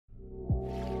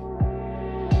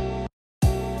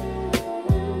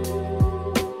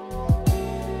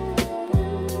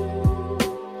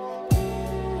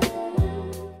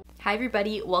Hi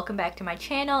everybody, welcome back to my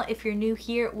channel. If you're new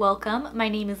here, welcome. My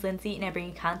name is Lindsay and I bring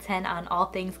you content on all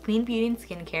things clean beauty and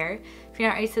skincare. If you're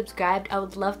not already subscribed, I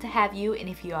would love to have you, and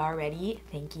if you are already,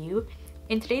 thank you.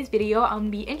 In today's video, I'm going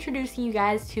to be introducing you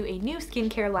guys to a new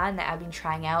skincare line that I've been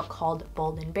trying out called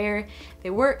Bold & Bear. They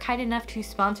were kind enough to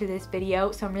sponsor this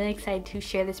video, so I'm really excited to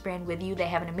share this brand with you. They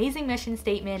have an amazing mission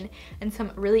statement and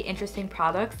some really interesting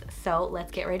products, so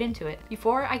let's get right into it.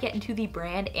 Before I get into the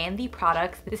brand and the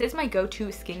products, this is my go-to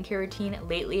skincare routine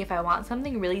lately if I want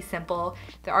something really simple.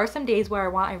 There are some days where I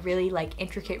want a really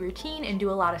intricate routine and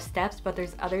do a lot of steps, but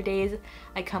there's other days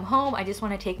I come home, I just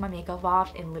want to take my makeup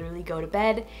off and literally go to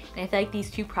bed, and I feel like these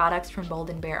two products from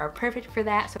Bold & Bear are perfect for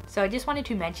that. So I just wanted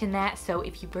to mention that. So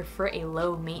if you prefer a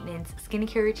low maintenance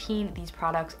skincare routine, these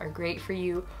products are great for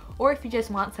you. Or if you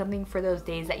just want something for those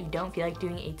days that you don't feel like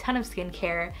doing a ton of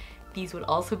skincare, these would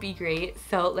also be great.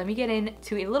 So let me get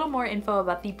into a little more info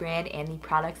about the brand and the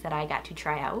products that I got to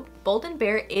try out. Bold &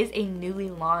 Bear is a newly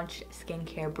launched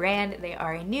skincare brand. They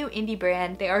are a new indie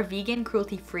brand. They are vegan,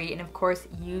 cruelty-free, and of course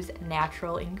use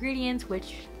natural ingredients,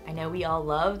 which I know we all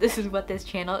love. This is what this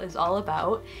channel is all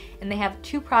about. And they have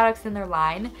two products in their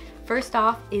line. First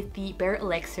off is the Bear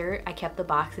Elixir. I kept the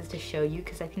boxes to show you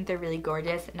because I think they're really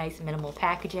gorgeous, nice minimal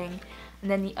packaging.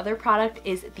 And then the other product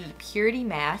is the Purity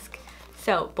Mask.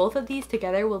 So both of these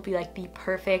together will be like the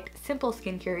perfect simple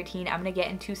skincare routine. I'm gonna get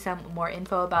into some more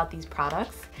info about these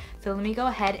products. So let me go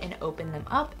ahead and open them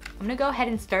up. I'm gonna go ahead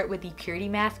and start with the Purity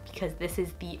Mask because this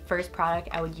is the first product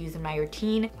I would use in my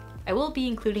routine. I will be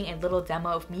including a little demo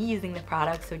of me using the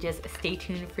product, so just stay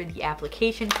tuned for the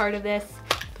application part of this.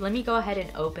 But let me go ahead and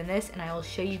open this and I will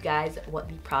show you guys what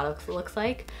the product looks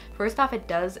like. First off, it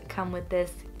does come with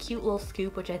this cute little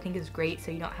scoop, which I think is great,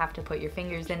 so you don't have to put your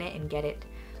fingers in it and get it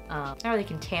not really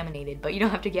contaminated, but you don't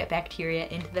have to get bacteria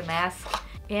into the mask.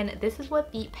 And this is what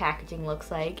the packaging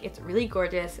looks like. It's really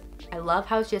gorgeous. I love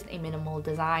how it's just a minimal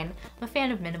design. I'm a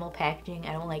fan of minimal packaging.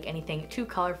 I don't like anything too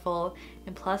colorful,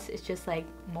 and plus it's just like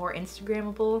more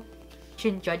Instagrammable.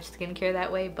 Shouldn't judge skincare that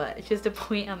way, but it's just a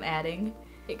point I'm adding.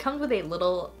 It comes with a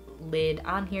little lid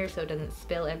on here so it doesn't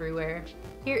spill everywhere.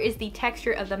 Here is the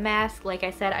texture of the mask. Like I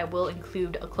said, I will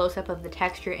include a close-up of the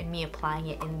texture and me applying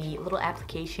it in the little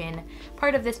application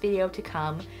part of this video to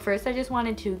come. First, I just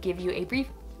wanted to give you a brief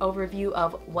overview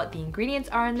of what the ingredients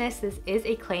are in this. This is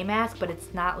a clay mask, but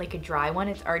it's not like a dry one.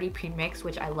 It's already pre-mixed,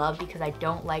 which I love because I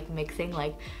don't like mixing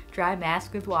like dry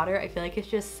mask with water. I feel like it's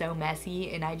just so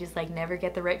messy and I just never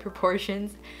get the right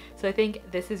proportions. So I think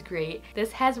this is great.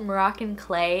 This has Moroccan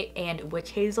clay and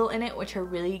witch hazel in it, which are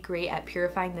really great at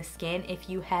purifying the skin if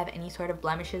you have any sort of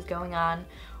blemishes going on,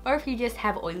 or if you just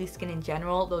have oily skin in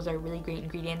general. Those are really great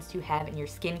ingredients to have in your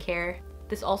skincare.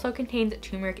 This also contains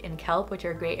turmeric and kelp, which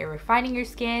are great at refining your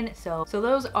skin. So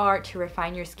those are to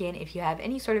refine your skin if you have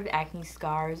any sort of acne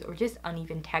scars or just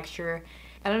uneven texture.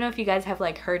 I don't know if you guys have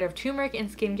heard of turmeric in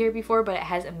skincare before, but it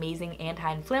has amazing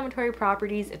anti-inflammatory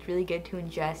properties. It's really good to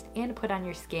ingest and put on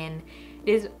your skin. It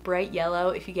is bright yellow.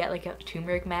 If you get a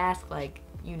turmeric mask,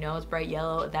 you know it's bright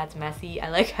yellow. That's messy. I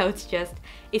like how it's just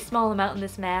a small amount in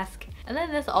this mask. And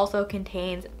then this also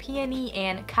contains peony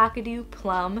and kakadu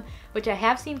plum, which I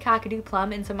have seen kakadu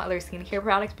plum in some other skincare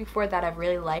products before that I've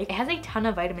really liked. It has a ton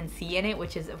of vitamin C in it,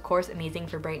 which is of course amazing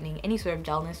for brightening any sort of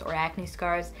dullness or acne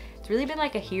scars. It's really been a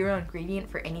hero ingredient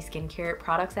for any skincare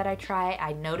products that I try.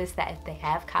 I noticed that if they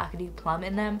have kakadu plum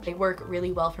in them, they work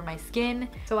really well for my skin.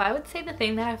 So I would say the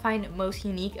thing that I find most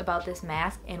unique about this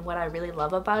mask and what I really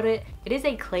love about it, it is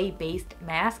a clay-based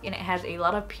mask and it has a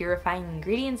lot of purifying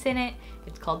ingredients in it.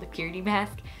 It's called the Purity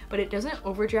Mask, but it doesn't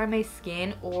over dry my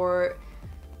skin or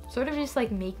sort of just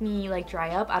make me dry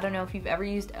up. I don't know if you've ever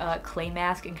used a clay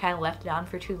mask and kind of left it on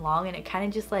for too long and it kind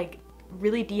of just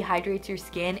really dehydrates your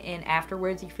skin, and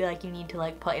afterwards you feel like you need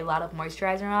to put a lot of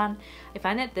moisturizer on. I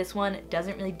find that this one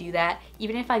doesn't really do that.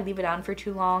 Even if I leave it on for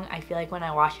too long, I feel like when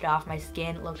I wash it off, my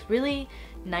skin looks really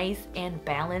nice and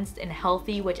balanced and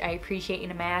healthy, which I appreciate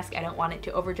in a mask. I don't want it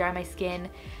to over dry my skin.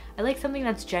 I like something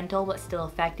that's gentle but still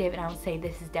effective, and I would say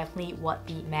this is definitely what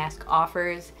the mask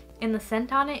offers. And the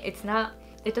scent on it,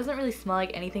 it doesn't really smell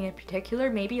like anything in particular,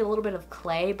 maybe a little bit of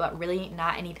clay, but really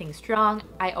not anything strong.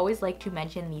 I always like to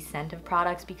mention the scent of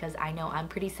products because I know I'm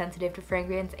pretty sensitive to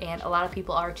fragrance and a lot of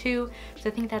people are too. So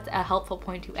I think that's a helpful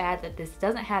point to add, that this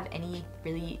doesn't have any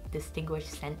really distinguished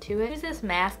scent to it. I use this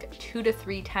mask 2 to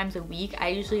 3 times a week. I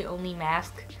usually only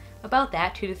mask about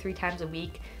that 2 to 3 times a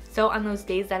week. So on those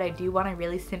days that I do want a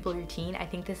really simple routine, I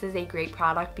think this is a great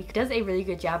product because it does a really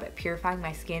good job at purifying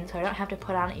my skin, so I don't have to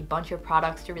put on a bunch of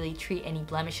products to really treat any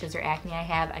blemishes or acne I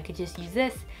have. I could just use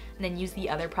this and then use the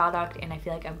other product and I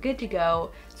feel like I'm good to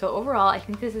go. So overall, I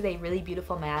think this is a really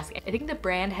beautiful mask. I think the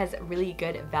brand has really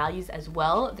good values as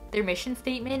well. Their mission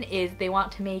statement is they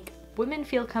want to make women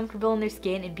feel comfortable in their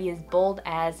skin and be as bold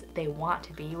as they want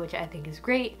to be, which I think is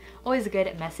great. Always a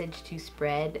good message to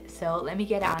spread. So let me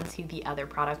get on to the other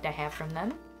product I have from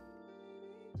them.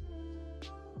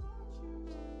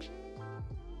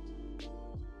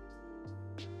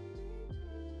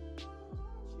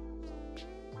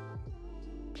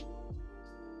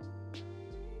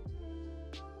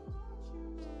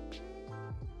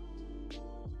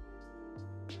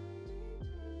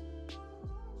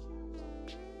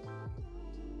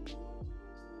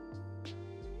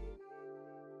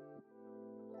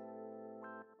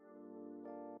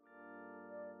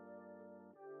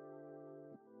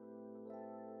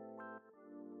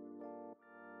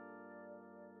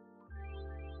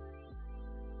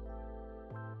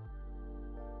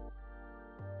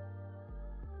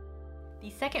 The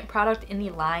second product in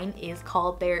the line is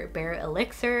called their Bare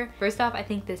Elixir. First off, I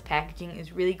think this packaging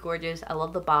is really gorgeous. I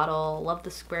love the bottle, love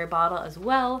the square bottle as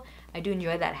well. I do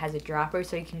enjoy that it has a dropper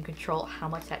so you can control how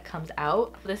much that comes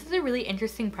out. This is a really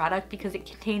interesting product because it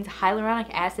contains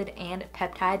hyaluronic acid and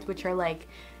peptides, which are like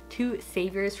two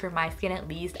saviors for my skin at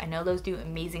least. I know those do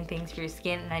amazing things for your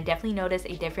skin and I definitely notice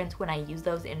a difference when I use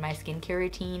those in my skincare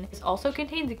routine. This also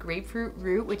contains grapefruit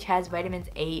root, which has vitamins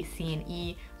A, C, and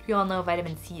E. We all know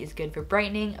vitamin C is good for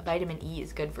brightening, vitamin E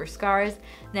is good for scars,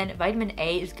 then vitamin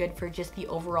A is good for just the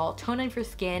overall toning for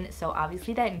skin, so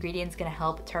obviously that ingredient is going to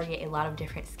help target a lot of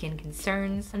different skin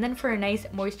concerns. And then for a nice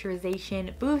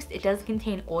moisturization boost, it does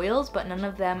contain oils, but none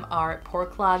of them are pore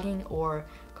clogging or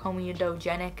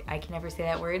comedogenic. I can never say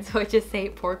that word, so I just say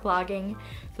pore clogging.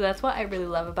 So that's what I really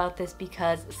love about this,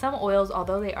 because some oils,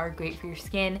 although they are great for your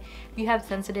skin, if you have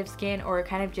sensitive skin or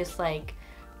kind of just like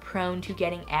prone to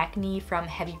getting acne from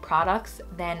heavy products,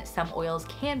 then some oils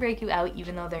can break you out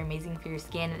even though they're amazing for your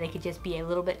skin. They could just be a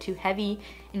little bit too heavy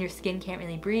and your skin can't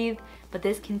really breathe, but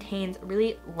this contains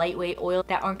really lightweight oils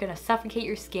that aren't going to suffocate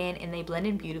your skin and they blend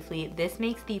in beautifully. This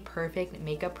makes the perfect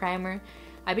makeup primer.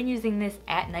 I've been using this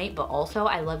at night, but also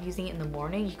I love using it in the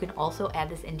morning. You can also add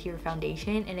this into your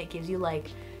foundation and it gives you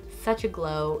like such a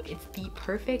glow. It's the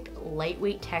perfect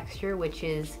lightweight texture, which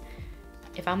is,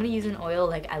 if I'm gonna use an oil,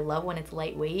 like I love when it's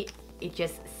lightweight. It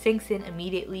just sinks in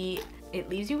immediately. It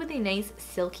leaves you with a nice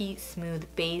silky smooth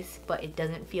base, but it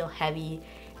doesn't feel heavy.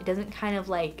 It doesn't kind of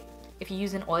like, if you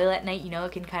use an oil at night, you know,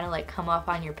 it can kind of like come off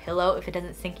on your pillow if it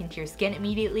doesn't sink into your skin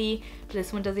immediately. But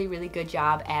this one does a really good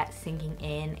job at sinking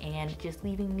in and just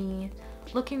leaving me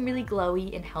looking really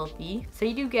glowy and healthy. So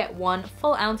you do get 1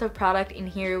 full ounce of product in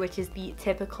here, which is the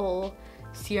typical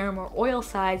serum or oil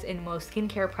size in most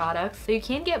skincare products. So you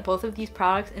can get both of these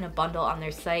products in a bundle on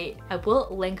their site. I will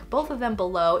link both of them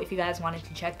below if you guys wanted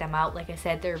to check them out. Like I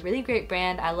said, they're a really great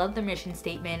brand. I love their mission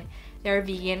statement. They're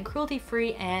vegan,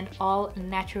 cruelty-free, and all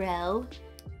natural.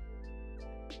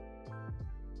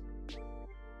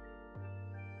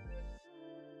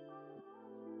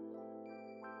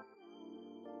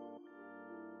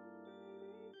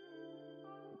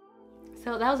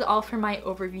 So that was all for my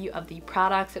overview of the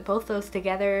products. Both those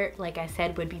together, like I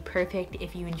said, would be perfect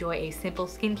if you enjoy a simple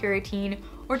skincare routine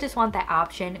or just want that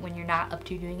option when you're not up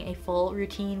to doing a full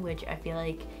routine, which I feel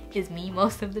like is me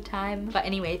most of the time. But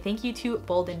anyway, thank you to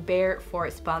Bold & Bare for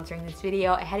sponsoring this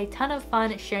video. I had a ton of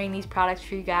fun sharing these products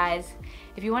for you guys.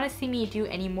 If you want to see me do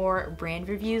any more brand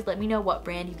reviews, let me know what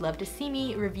brand you'd love to see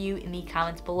me review in the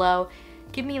comments below.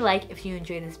 Give me a like if you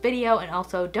enjoyed this video, and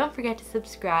also don't forget to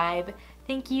subscribe.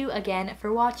 Thank you again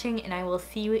for watching, and I will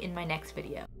see you in my next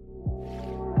video.